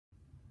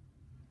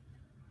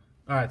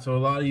All right, so a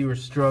lot of you are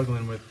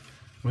struggling with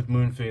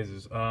moon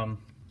phases.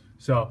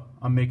 So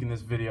I'm making this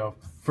video.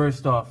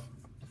 First off,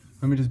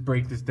 let me just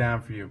break this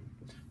down for you.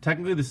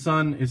 Technically, the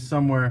sun is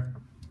somewhere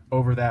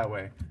over that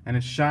way, and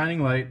it's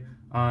shining light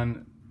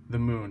on the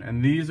moon.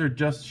 And these are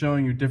just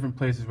showing you different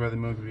places where the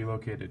moon could be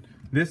located.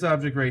 This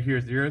object right here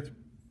is the Earth,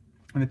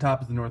 and the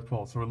top is the North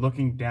Pole. So we're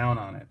looking down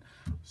on it.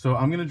 So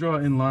I'm going to draw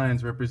in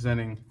lines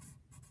representing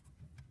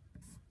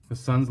the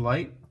sun's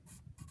light,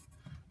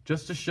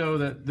 just to show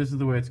that this is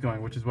the way it's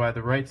going, which is why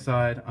the right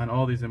side on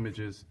all these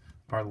images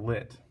are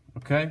lit.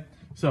 Okay?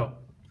 So,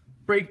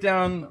 break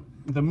down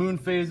the moon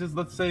phases.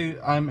 Let's say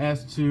I'm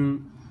asked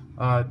to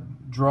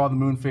draw the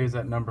moon phase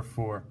at number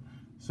 4.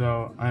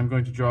 So, I'm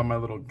going to draw my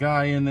little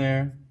guy in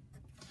there,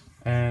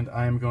 and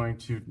I'm going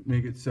to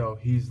make it so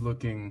he's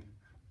looking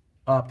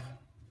up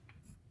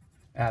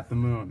at the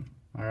moon.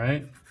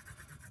 Alright?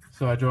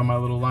 So, I draw my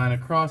little line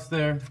across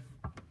there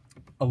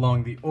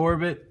along the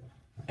orbit,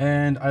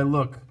 and I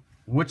look.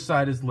 Which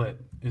side is lit?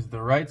 Is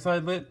the right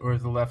side lit or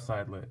is the left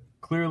side lit?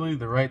 Clearly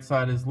the right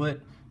side is lit,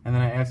 and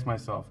then I ask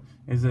myself,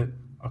 is it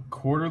a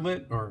quarter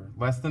lit or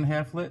less than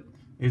half lit?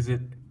 Is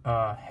it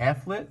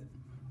half lit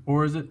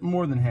or is it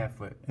more than half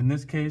lit? In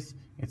this case,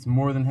 it's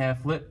more than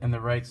half lit and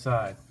the right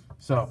side.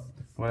 So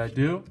what I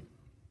do,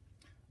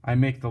 I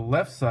make the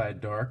left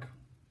side dark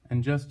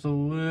and just a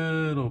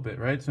little bit,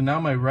 right? So now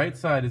my right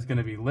side is going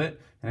to be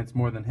lit and it's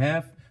more than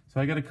half,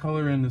 so I got to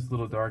color in this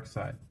little dark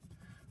side.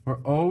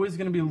 We're always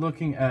going to be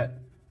looking at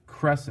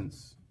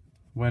crescents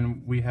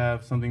when we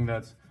have something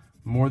that's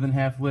more than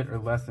half lit or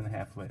less than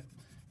half lit.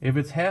 If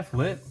it's half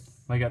lit,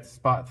 like at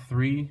spot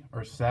 3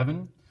 or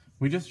 7,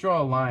 we just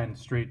draw a line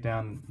straight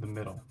down the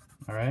middle,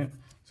 all right?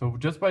 So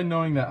just by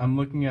knowing that I'm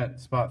looking at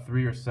spot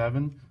 3 or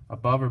 7,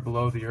 above or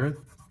below the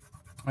Earth,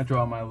 I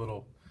draw my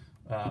little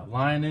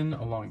line in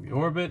along the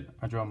orbit,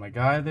 I draw my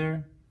guy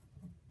there,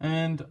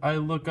 and I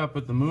look up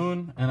at the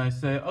moon and I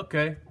say,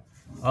 okay,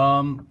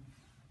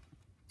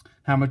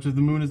 how much of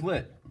the moon is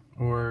lit,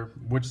 or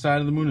which side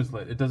of the moon is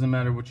lit. It doesn't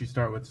matter what you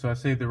start with. So I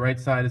say the right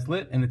side is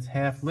lit and it's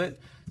half lit.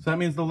 So that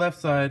means the left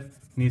side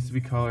needs to be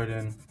colored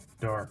in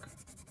dark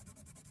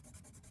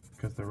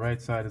because the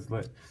right side is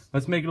lit.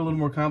 Let's make it a little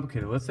more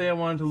complicated. Let's say I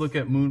wanted to look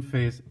at moon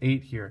phase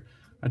 8 here.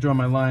 I draw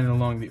my line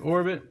along the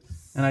orbit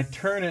and I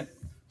turn it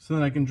so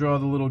that I can draw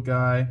the little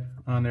guy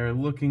on there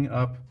looking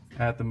up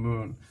at the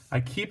moon. I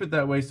keep it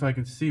that way so I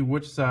can see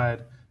which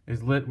side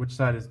is lit, which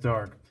side is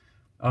dark.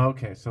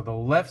 Okay, so the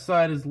left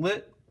side is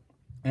lit,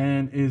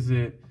 and is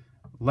it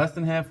less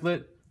than half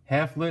lit,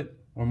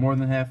 or more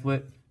than half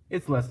lit?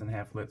 It's less than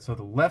half lit. So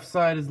the left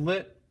side is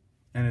lit,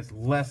 and it's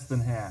less than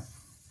half.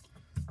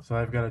 So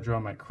I've got to draw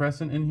my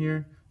crescent in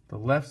here. The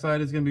left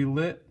side is going to be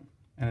lit,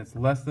 and it's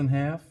less than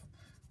half.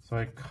 So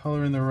I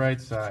color in the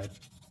right side.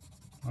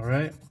 All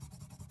right?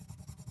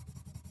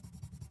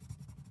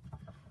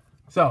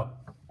 So,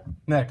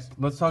 next,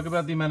 let's talk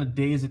about the amount of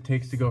days it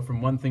takes to go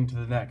from one thing to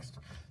the next.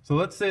 So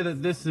let's say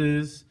that this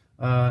is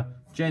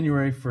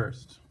January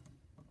 1st.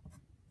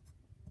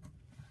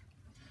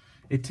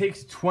 It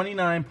takes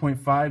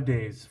 29.5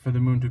 days for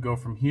the moon to go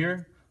from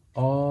here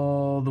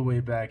all the way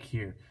back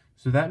here.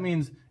 So that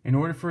means in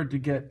order for it to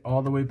get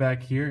all the way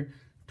back here,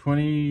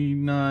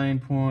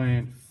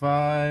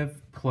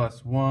 29.5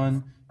 plus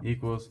 1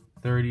 equals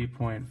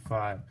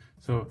 30.5.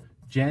 So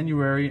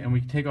January, and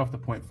we take off the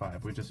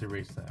 0.5, we just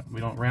erase that. We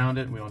don't round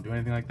it, we don't do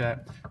anything like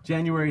that.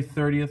 January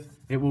 30th,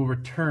 it will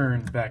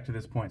return back to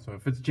this point. So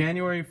if it's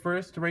January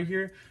 1st right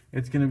here,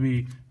 it's going to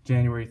be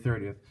January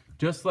 30th.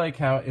 Just like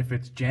how if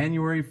it's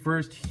January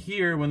 1st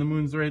here, when the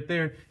moon's right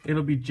there,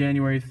 it'll be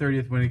January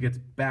 30th when it gets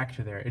back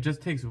to there. It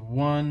just takes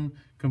one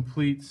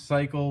complete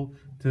cycle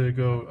to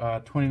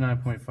go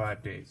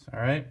 29.5 days, all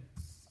right?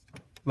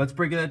 Let's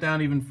break that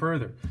down even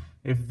further.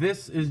 If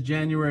this is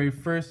January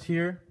 1st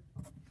here,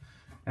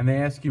 and they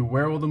ask you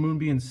where will the moon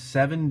be in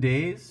 7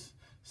 days,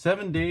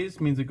 7 days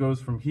means it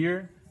goes from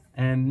here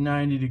and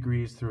 90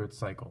 degrees through its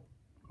cycle,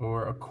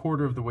 or a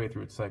quarter of the way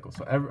through its cycle.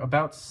 So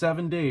about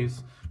 7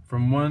 days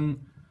from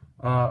one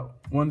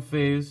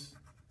phase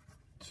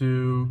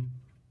to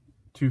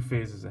 2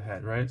 phases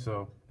ahead, right?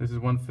 So this is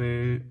one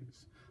phase,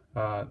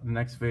 the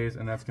next phase,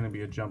 and that's going to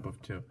be a jump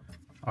of 2.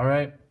 All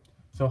right?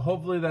 So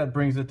hopefully that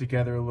brings it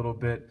together a little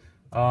bit.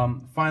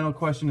 Final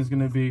question is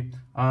going to be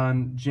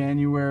on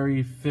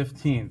January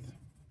 15th.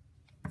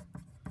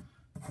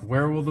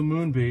 Where will the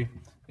moon be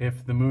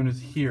if the moon is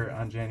here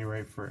on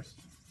January 1st?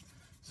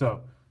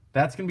 So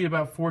that's going to be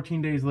about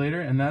 14 days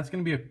later, and that's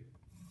going to be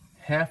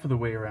half of the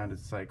way around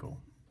its cycle.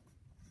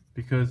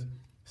 Because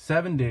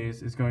 7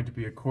 days is going to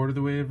be a quarter of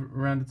the way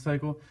around its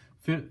cycle.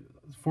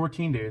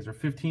 14 days or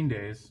 15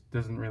 days,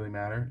 doesn't really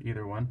matter,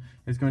 either one,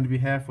 is going to be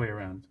halfway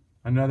around.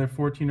 Another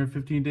 14 or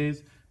 15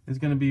 days is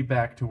going to be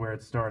back to where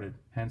it started,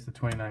 hence the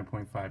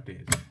 29.5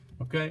 days.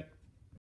 Okay?